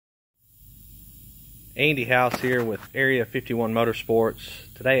Andy House here with Area 51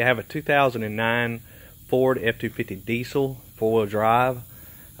 Motorsports. Today I have a 2009 Ford F250 diesel four-wheel drive.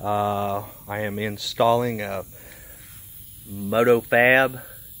 I am installing a Motofab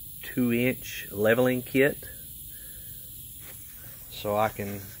 2-inch leveling kit so I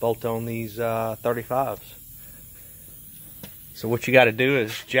can bolt on these 35s. So what you got to do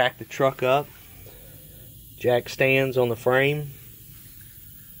is jack the truck up, jack stands on the frame,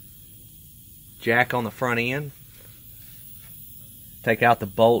 jack on the front end, take out the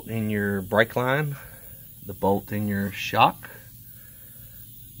bolt in your brake line, the bolt in your shock,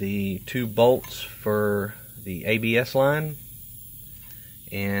 the two bolts for the ABS line,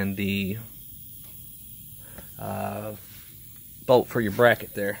 and the bolt for your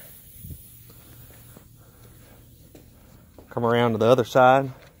bracket there. Come around to the other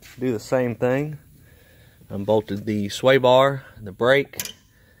side, do the same thing. Unbolted the sway bar, the brake,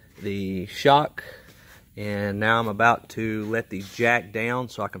 the shock, and now I'm about to let the jack down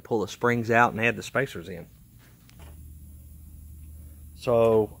so I can pull the springs out and add the spacers in.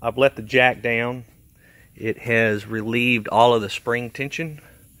 So I've let the jack down. It has relieved all of the spring tension.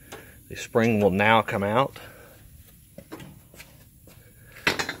 The spring will now come out.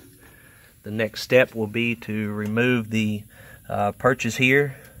 The next step will be to remove the purchase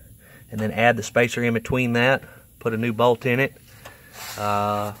here and then add the spacer in between that, put a new bolt in it,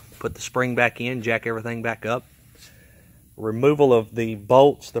 put the spring back in, jack everything back up. Removal of the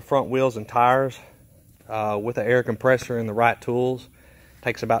bolts, the front wheels and tires with the air compressor and the right tools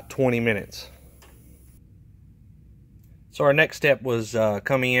takes about 20 minutes. So our next step was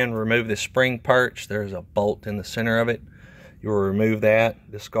come in, remove the spring perch. There's a bolt in the center of it. You'll remove that,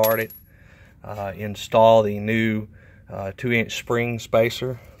 discard it, install the new 2-inch spring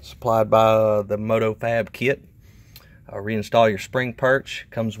spacer supplied by the Motofab kit. Reinstall your spring perch,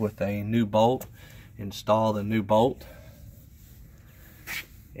 comes with a new bolt. Install the new bolt,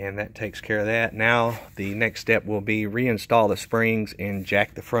 and that takes care of that. Now the next step will be reinstall the springs and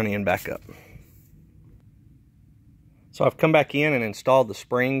jack the front end back up. So I've come back in and installed the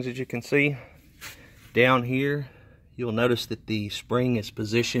springs. As you can see down here, you'll notice that the spring is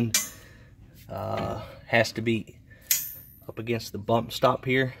positioned, has to be up against the bump stop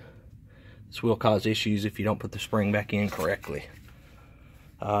here. This will cause issues if you don't put the spring back in correctly.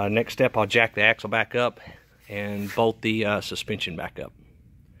 Next step, I'll jack the axle back up and bolt the suspension back up.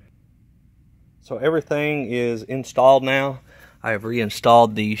 So everything is installed now. I have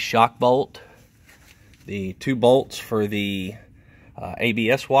reinstalled the shock bolt, the two bolts for the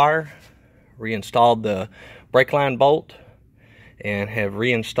ABS wire, reinstalled the brake line bolt, and have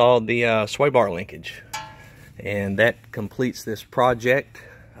reinstalled the sway bar linkage. And that completes this project.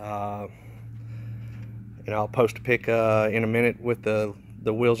 And I'll post a pic in a minute with the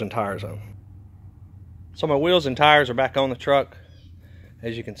wheels and tires on. So my wheels and tires are back on the truck.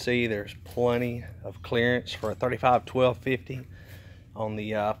 As you can see, there's plenty of clearance for a 35 1250 on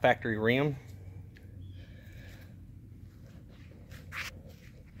the factory rim.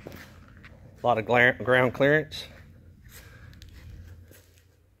 A lot of ground clearance.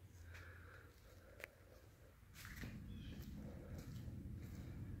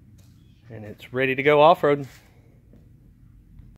 And it's ready to go off-road.